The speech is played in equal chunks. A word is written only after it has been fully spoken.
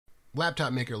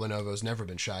Laptop maker Lenovo's never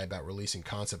been shy about releasing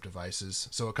concept devices,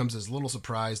 so it comes as little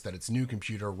surprise that its new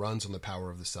computer runs on the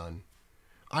power of the sun.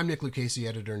 I'm Nick Lucchese,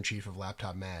 editor-in-chief of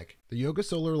Laptop Mag. The Yoga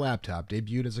Solar laptop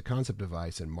debuted as a concept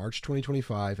device in March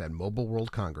 2025 at Mobile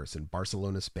World Congress in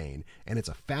Barcelona, Spain, and it's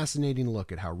a fascinating look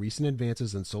at how recent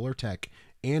advances in solar tech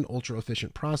and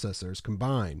ultra-efficient processors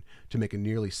combine to make a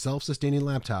nearly self-sustaining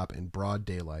laptop in broad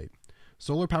daylight.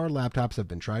 Solar-powered laptops have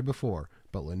been tried before,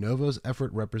 but Lenovo's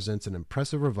effort represents an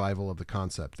impressive revival of the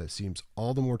concept that seems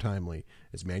all the more timely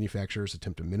as manufacturers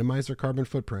attempt to minimize their carbon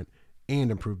footprint and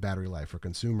improve battery life for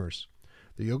consumers.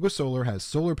 The Yoga Solar has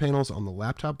solar panels on the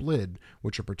laptop lid,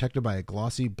 which are protected by a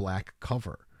glossy black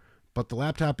cover. But the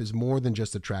laptop is more than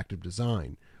just attractive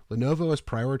design. Lenovo is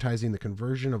prioritizing the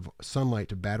conversion of sunlight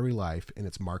to battery life in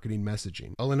its marketing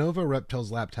messaging. A Lenovo rep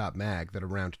tells Laptop Mag that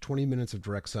around 20 minutes of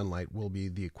direct sunlight will be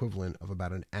the equivalent of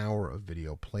about an hour of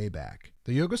video playback.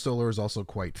 The Yoga Solar is also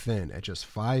quite thin, at just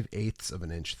 5/8 of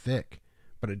an inch thick,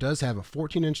 but it does have a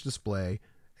 14-inch display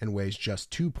and weighs just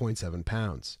 2.7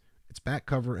 pounds. Its back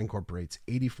cover incorporates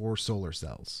 84 solar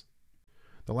cells.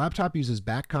 The laptop uses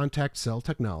back contact cell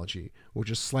technology, which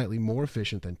is slightly more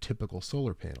efficient than typical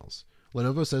solar panels.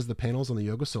 Lenovo says the panels on the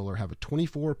Yoga Solar have a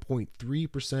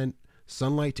 24.3%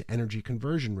 sunlight to energy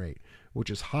conversion rate, which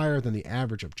is higher than the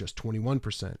average of just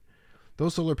 21%.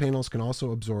 Those solar panels can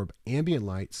also absorb ambient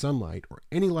light, sunlight, or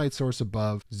any light source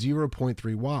above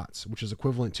 0.3 watts, which is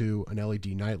equivalent to an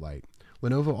LED nightlight.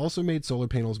 Lenovo also made solar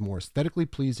panels more aesthetically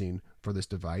pleasing for this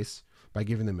device by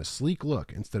giving them a sleek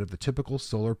look instead of the typical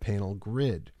solar panel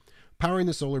grid. Powering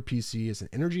the solar PC is an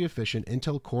energy-efficient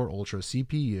Intel Core Ultra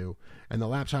CPU, and the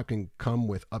laptop can come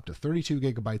with up to 32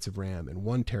 gigabytes of RAM and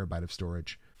 1 terabyte of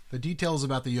storage. The details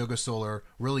about the Yoga Solar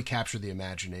really capture the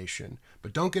imagination,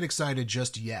 but don't get excited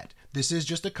just yet. This is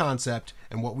just a concept,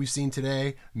 and what we've seen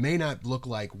today may not look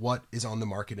like what is on the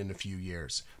market in a few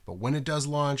years. But when it does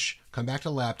launch, come back to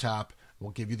Laptop,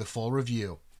 we'll give you the full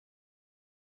review.